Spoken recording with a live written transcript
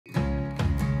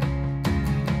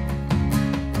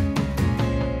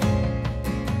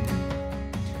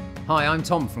Hi, I'm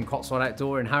Tom from Cotswold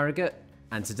Outdoor in Harrogate,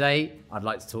 and today I'd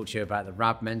like to talk to you about the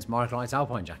Rab Mens Microlight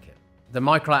Alpine Jacket. The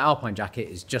Microlight Alpine Jacket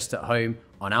is just at home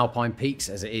on alpine peaks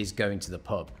as it is going to the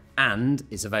pub, and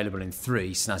it's available in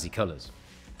 3 snazzy colours.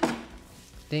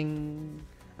 Ding!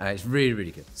 It's really,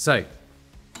 really good. So,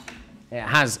 it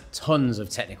has tons of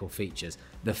technical features.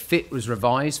 The fit was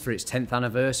revised for its 10th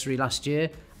anniversary last year,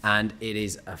 and it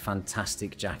is a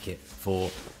fantastic jacket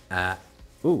for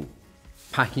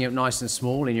packing up nice and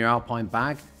small in your alpine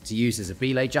bag to use as a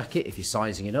belay jacket. If you're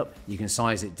sizing it up, you can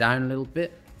size it down a little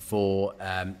bit for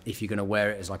if you're going to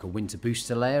wear it as like a winter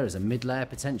booster layer, as a mid layer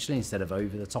potentially, instead of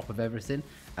over the top of everything.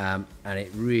 And it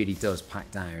really does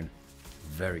pack down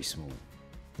very small.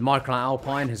 The Microlight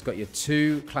Alpine has got your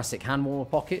 2 classic hand warmer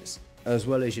pockets, as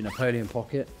well as your Napoleon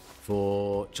pocket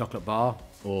for chocolate bar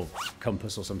or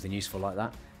compass or something useful like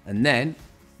that. And then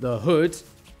the hood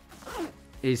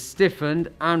is stiffened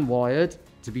and wired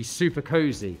to be super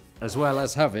cozy, as well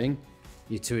as having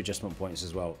your 2 adjustment points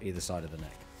as well, either side of the neck.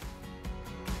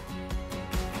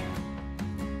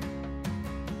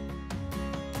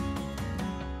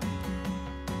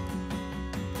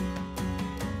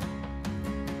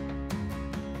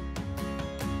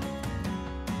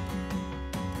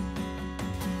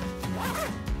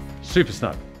 Super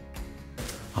snug.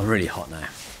 I'm really hot now.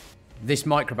 This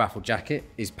micro baffle jacket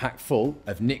is packed full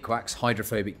of Nikwax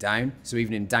hydrophobic down, so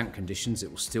even in damp conditions it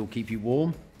will still keep you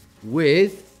warm,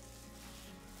 with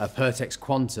a Pertex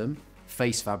Quantum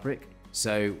face fabric,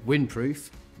 so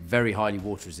windproof, very highly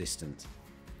water resistant.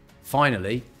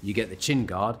 Finally, you get the chin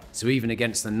guard, so even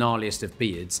against the gnarliest of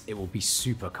beards, it will be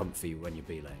super comfy when you're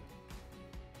belaying.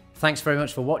 Thanks very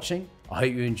much for watching. I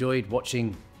hope you enjoyed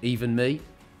watching even me.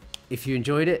 If you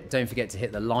enjoyed it, don't forget to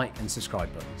hit the like and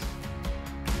subscribe buttons.